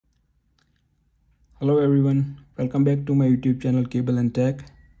Hello everyone, welcome back to my YouTube channel Cable and Tech.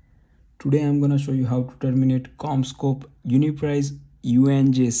 Today I'm gonna show you how to terminate Commscope Uniprise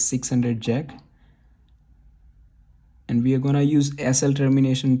UNJ600 jack, and we are gonna use SL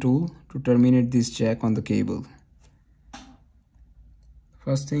Termination Tool to terminate this jack on the cable.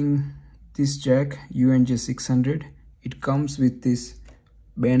 First thing, this jack UNJ600, it comes with this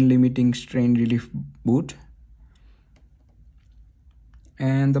band limiting strain relief boot.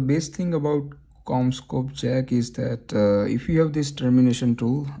 And the best thing about Commscope jack is that if you have this termination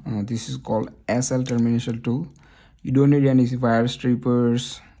tool, this is called SL Termination Tool, you don't need any wire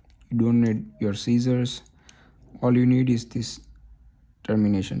strippers, you don't need your scissors. All you need is this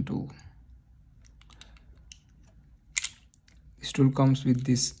termination tool. This tool comes with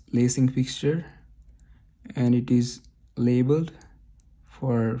this lacing fixture and it is labeled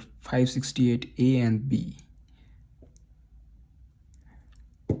for 568A and B.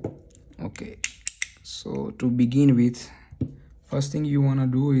 Okay, so to begin with, first thing you want to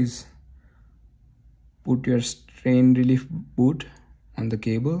do is put your strain relief boot on the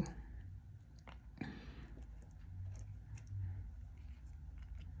cable.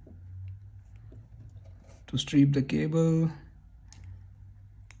 To strip the cable,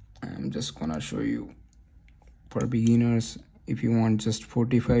 I'm just gonna show you. For beginners, if you want just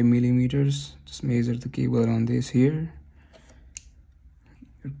 45 millimeters, just measure the cable on this here.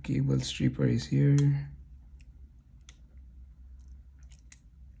 Your cable stripper is here.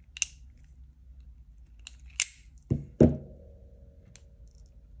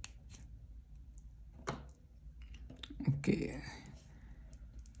 Okay,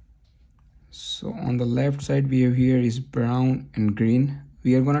 so on the left side we have here is brown and green.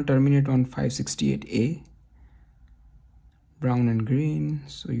 We are gonna terminate on 568A, brown and green.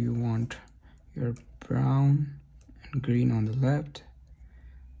 So you want your brown and green on the left.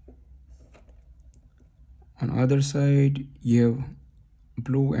 On other side you have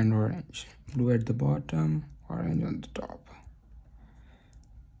blue and orange, blue at the bottom, orange on the top.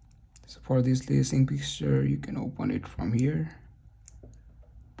 So for this lacing fixture, you can open it from here,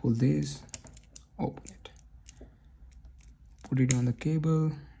 pull this, open it, put it on the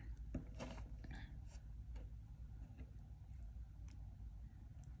cable.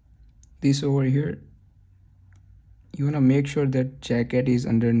 This over here, you want to make sure that jacket is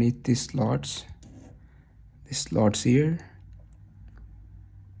underneath these slots here.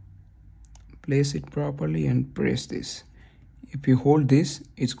 Place it properly and press this. If you hold this,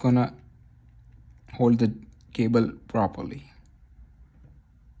 it's gonna hold the cable properly.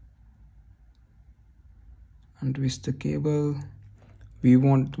 Untwist the cable. We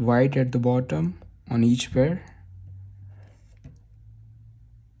want white at the bottom on each pair.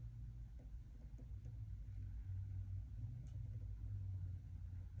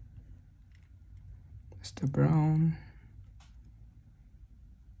 It's the brown.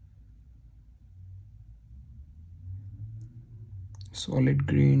 Solid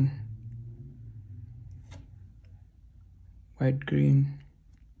green, white green.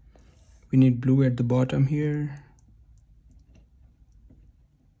 We need blue at the bottom here.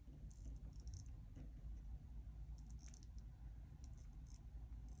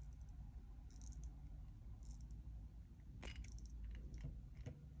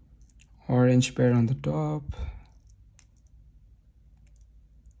 Orange pair on the top.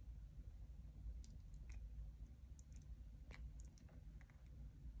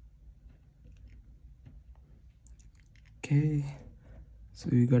 Okay, so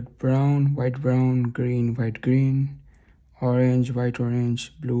we got brown, green, white, green, orange, white,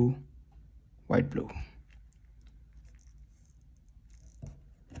 orange, blue, white, blue.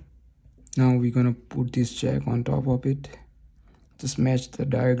 Now we're gonna put this jack on top of it. Just match the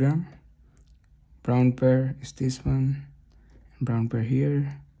diagram. Brown pair is this one, and brown pair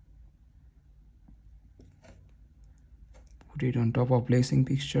here. Put it on top of lacing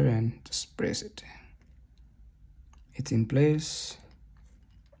fixture and just press it. It's in place.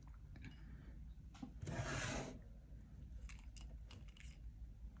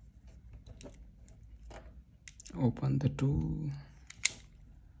 Open the tool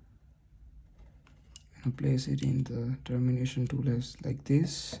and place it in the termination tool as like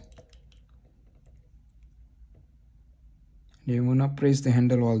this. You wanna press the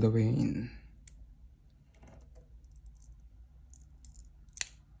handle all the way in.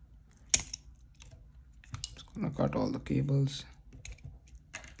 Just gonna cut all the cables.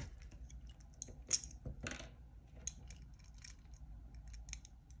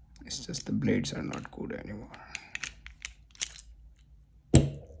 It's just the blades are not good anymore.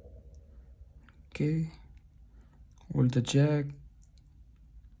 Okay, hold the jack,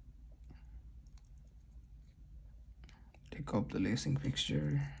 Pick up the lacing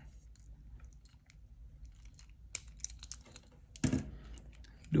fixture.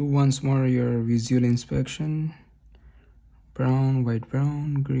 Do once more your visual inspection. Brown, white,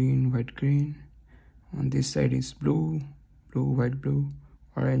 brown, green, white, green. On this side is blue, blue, white, blue,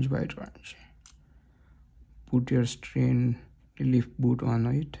 orange, white, orange. Put your strain relief boot on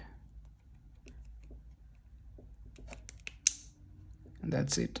it. And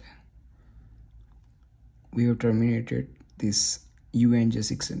that's it. We have terminated this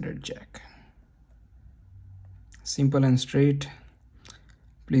UNJ600 jack. Simple and straight.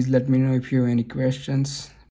 Please let me know if you have any questions.